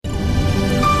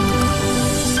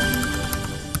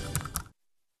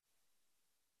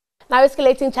Now,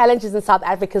 escalating challenges in South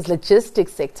Africa's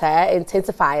logistics sector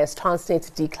intensify as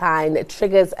Transnet decline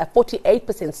triggers a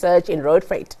 48% surge in road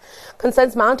freight.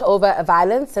 Concerns mount over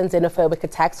violence and xenophobic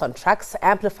attacks on trucks,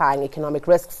 amplifying economic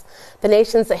risks. The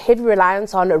nation's heavy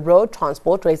reliance on road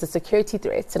transport raises security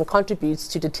threats and contributes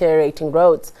to deteriorating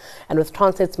roads. And with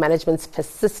Transnet's management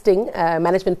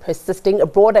persisting,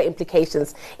 broader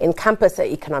implications encompass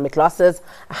economic losses,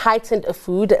 a heightened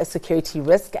food security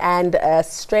risk, and a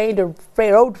strained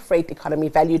road freight economy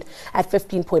valued at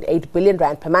 15.8 billion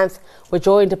rand per month. We're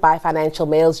joined by Financial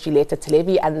Mail's Giulietta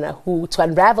Talevi to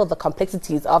unravel the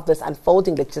complexities of this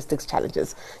unfolding logistics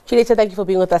challenges. Giulietta, thank you for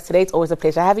being with us today. It's always a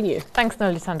pleasure having you. Thanks,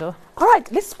 Nolisando. All right,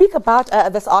 let's speak about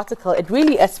this article. It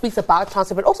really speaks about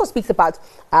Transnet, but also speaks about,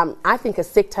 I think, a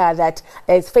sector that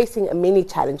is facing many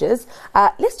challenges.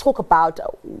 Let's talk about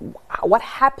what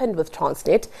happened with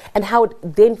Transnet and how it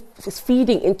then is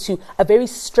feeding into a very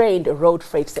strained road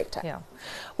freight sector. Yeah.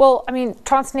 Well, I mean,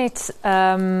 Transnet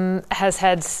has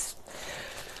had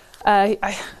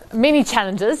many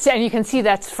challenges, and you can see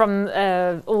that from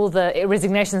all the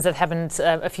resignations that happened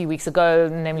a few weeks ago,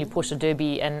 namely Portia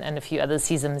Derby and a few others,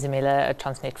 Cesar Zimela,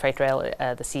 Transnet Freight Rail,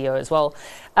 the CEO as well.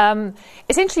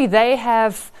 Essentially, they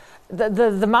have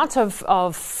the amount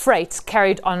of freight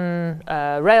carried on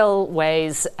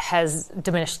railways has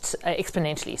diminished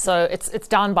exponentially. So it's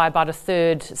down by about a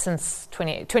third since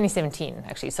 2017,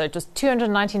 actually. So it was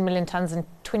 219 million tonnes in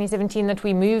 2017 that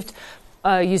we moved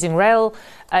using rail.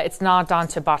 It's now down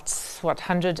to about,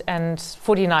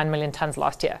 149 million tonnes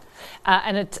last year.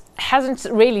 And it hasn't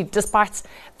really, despite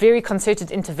very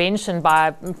concerted intervention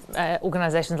by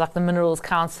organisations like the Minerals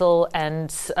Council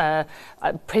and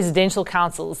presidential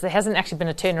councils, there hasn't actually been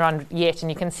a turnaround yet.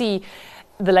 And you can see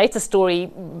the latest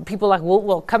story, people like,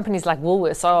 companies like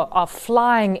Woolworths are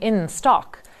flying in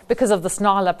stock because of the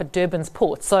snarl up at Durban's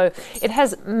port. So it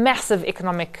has massive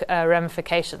economic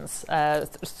ramifications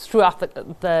throughout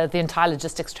the entire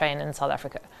logistics chain in South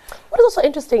Africa. What is also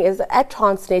interesting is that at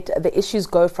Transnet, the issues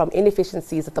go from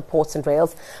inefficiencies at the ports and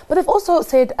rails, but they've also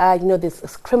said,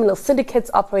 there's criminal syndicates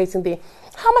operating there.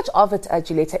 How much of it,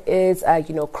 Giulietta, is,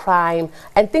 crime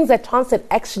and things that Transnet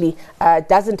actually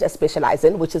doesn't specialize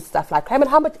in, which is stuff like crime, and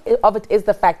how much of it is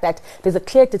the fact that there's a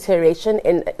clear deterioration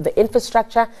in the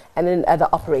infrastructure and in the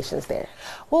operations there?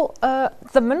 Well,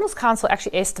 the Minerals Council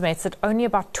actually estimates that only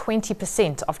about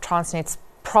 20% of Transnet's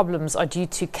problems are due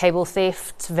to cable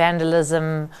theft,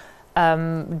 vandalism,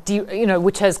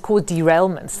 which has caused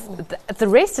derailments. The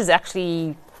rest is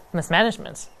actually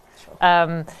mismanagement.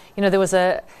 Sure. There was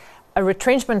a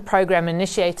retrenchment program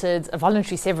initiated, a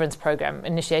voluntary severance program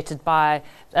initiated by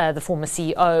the former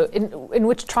CEO, in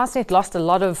which Transnet lost a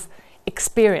lot of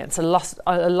experience, a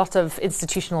lot of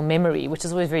institutional memory, which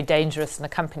is always very dangerous in a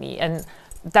company. And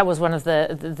that was one of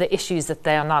the issues that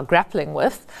they are now grappling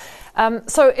with.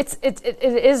 So it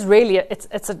is really a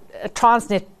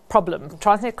Transnet problem.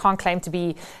 Transnet can't claim to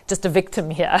be just a victim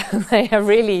here.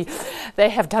 They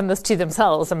have done this to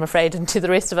themselves, I'm afraid, and to the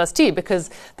rest of us too, because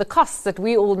the costs that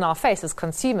we all now face as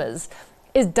consumers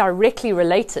is directly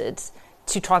related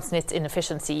to Transnet's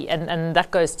inefficiency, and that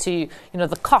goes to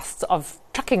the costs of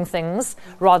trucking things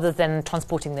rather than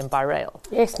transporting them by rail.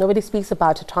 Yes, nobody speaks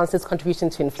about Transnet's contribution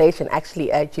to inflation, actually,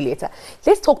 Giulietta.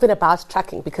 Let's talk then about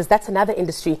trucking, because that's another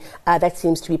industry that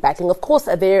seems to be battling. Of course,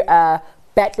 they're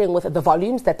battling with the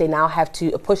volumes that they now have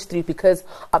to push through because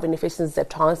of inefficiencies at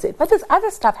Transnet. But there's other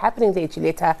stuff happening there,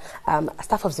 Giulietta,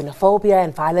 stuff of xenophobia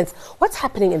and violence. What's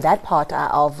happening in that part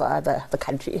of the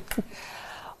country?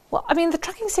 Well, I mean, the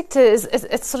trucking sector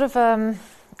it's sort of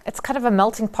it's kind of a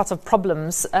melting pot of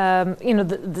problems. The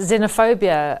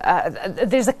xenophobia.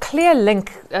 There's a clear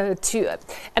link to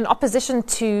an opposition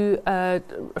to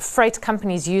freight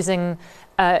companies using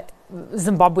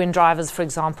Zimbabwean drivers, for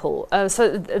example.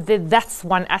 So that's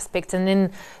one aspect. And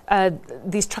then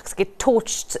these trucks get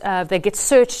torched. They get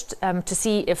searched to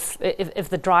see if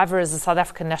the driver is a South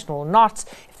African national or not.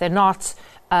 If they're not,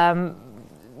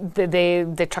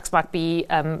 their trucks might be,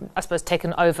 I suppose,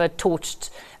 taken over, torched,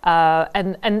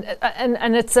 and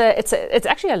it's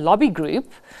actually a lobby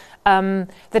group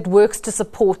that works to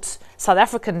support South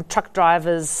African truck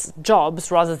drivers'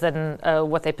 jobs rather than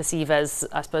what they perceive as,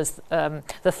 I suppose,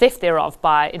 the theft thereof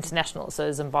by internationals, so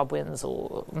Zimbabweans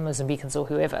or Mozambicans or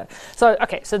whoever. So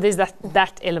there's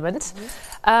that element.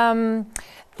 Mm-hmm.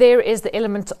 There is the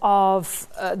element of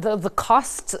the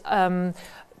cost.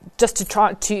 Just to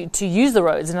try to use the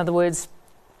roads. In other words,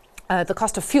 the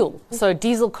cost of fuel. So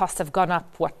diesel costs have gone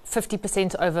up,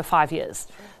 50% over 5 years.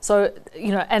 So,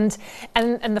 and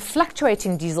the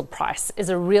fluctuating diesel price is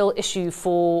a real issue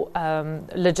for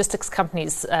logistics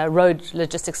companies, road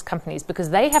logistics companies,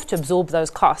 because they have to absorb those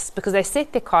costs because they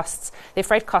set their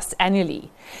freight costs annually.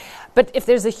 But if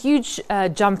there's a huge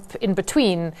jump in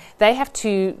between, they have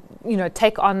to,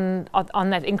 take on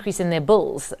that increase in their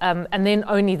bills, and then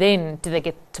only then do they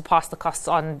get to pass the costs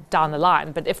on down the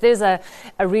line. But if there's a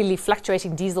really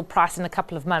fluctuating diesel price in a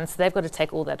couple of months, they've got to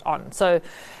take all that on. So,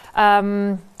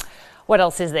 what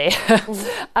else is there?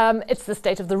 It's the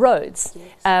state of the roads.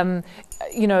 Yes.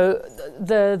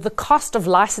 The cost of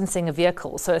licensing a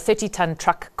vehicle. So a 30-ton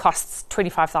truck costs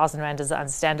 25,000 rand, as I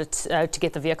understand it, to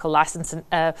get the vehicle licensed.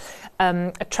 A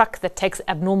truck that takes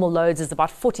abnormal loads is about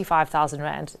 45,000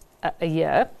 rand a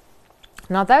year.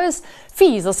 Now, those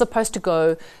fees are supposed to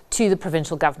go to the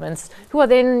provincial governments, who are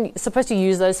then supposed to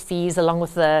use those fees along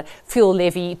with the fuel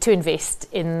levy to invest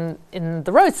in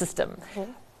the road system.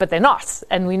 Mm-hmm. But they're not.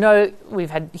 And we know we've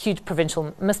had huge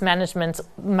provincial mismanagement.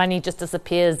 Money just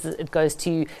disappears. It goes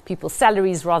to people's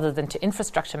salaries rather than to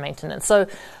infrastructure maintenance. So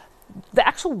the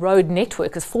actual road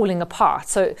network is falling apart.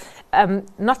 So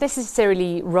not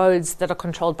necessarily roads that are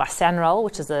controlled by SANRAL,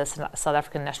 which is a South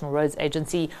African National Roads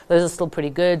Agency. Those are still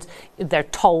pretty good. They're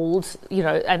told,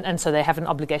 and so they have an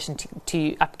obligation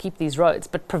to upkeep these roads.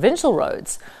 But provincial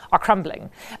roads are crumbling.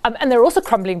 And they're also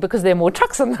crumbling because there are more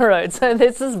trucks on the road. So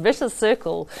there's this vicious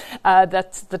circle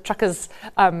that the truckers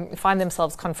find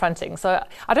themselves confronting. So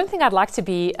I don't think I'd like to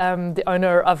be the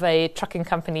owner of a trucking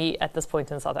company at this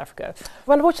point in South Africa.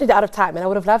 Well, unfortunately, out of time, and I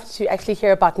would have loved to actually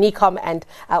hear about NECOM and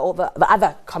all the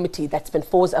other committee that's been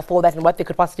forced for that and what they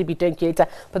could possibly be doing, Giulietta.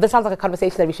 But this sounds like a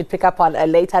conversation that we should pick up on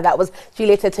later. That was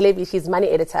Giulietta Talevi. She's money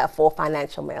editor for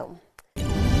Financial Mail.